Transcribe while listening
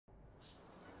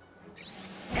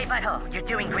Butthole, you're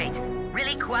doing great.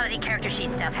 Really quality character sheet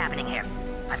stuff happening here.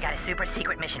 I've got a super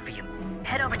secret mission for you.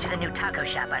 Head over to the new taco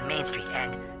shop on Main Street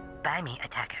and buy me a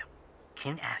taco.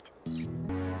 Coon out.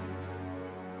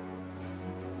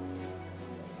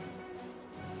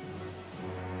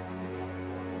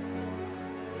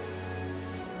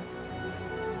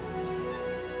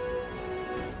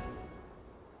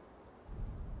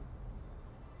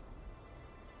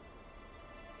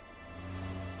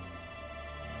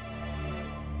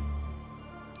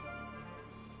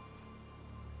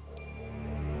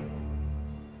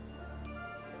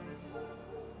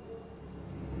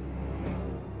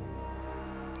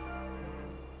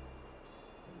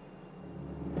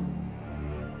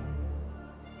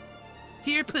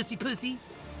 Here, pussy.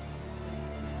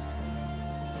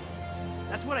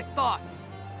 That's what I thought.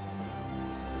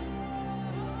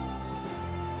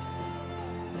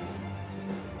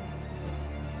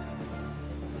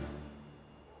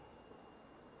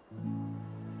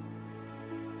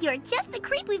 You're just the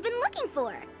creep we've been looking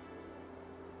for.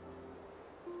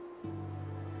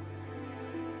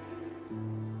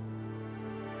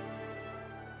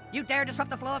 You dare disrupt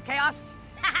the flow of chaos?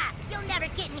 Haha! You'll never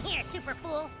get in here, super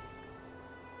fool!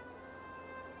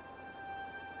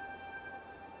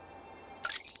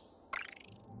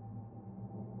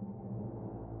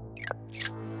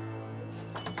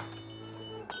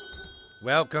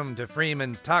 Welcome to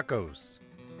Freeman's Tacos.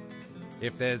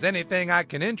 If there's anything I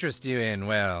can interest you in,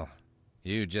 well,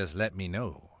 you just let me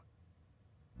know.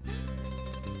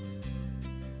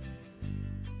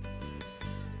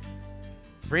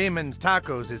 Freeman's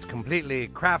Tacos is completely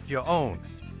craft your own.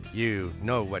 You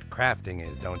know what crafting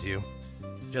is, don't you?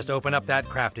 Just open up that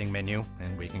crafting menu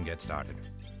and we can get started.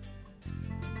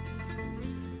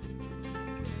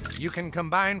 You can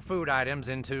combine food items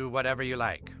into whatever you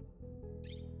like.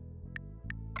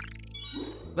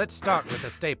 Let's start with a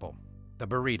staple, the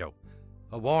burrito.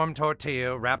 A warm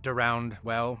tortilla wrapped around,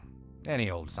 well, any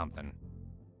old something.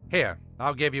 Here,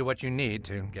 I'll give you what you need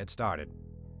to get started.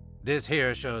 This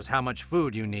here shows how much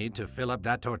food you need to fill up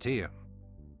that tortilla.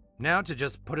 Now to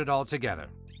just put it all together.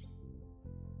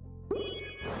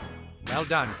 Well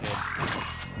done, kid.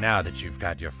 Now that you've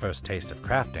got your first taste of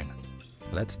crafting,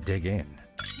 let's dig in.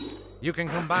 You can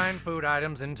combine food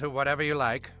items into whatever you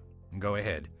like. Go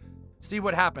ahead. See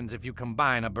what happens if you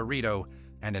combine a burrito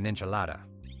and an enchilada.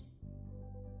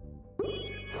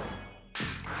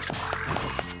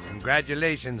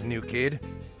 Congratulations, new kid.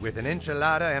 With an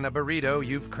enchilada and a burrito,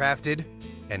 you've crafted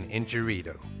an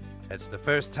enchirito. That's the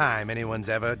first time anyone's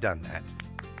ever done that.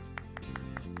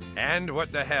 And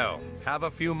what the hell? Have a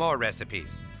few more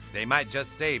recipes. They might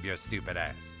just save your stupid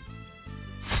ass.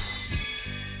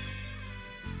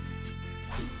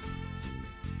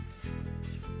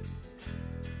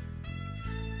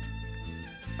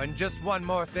 And just one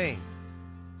more thing.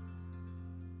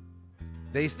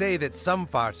 They say that some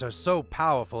farts are so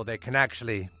powerful they can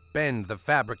actually bend the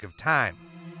fabric of time.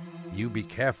 You be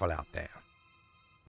careful out there.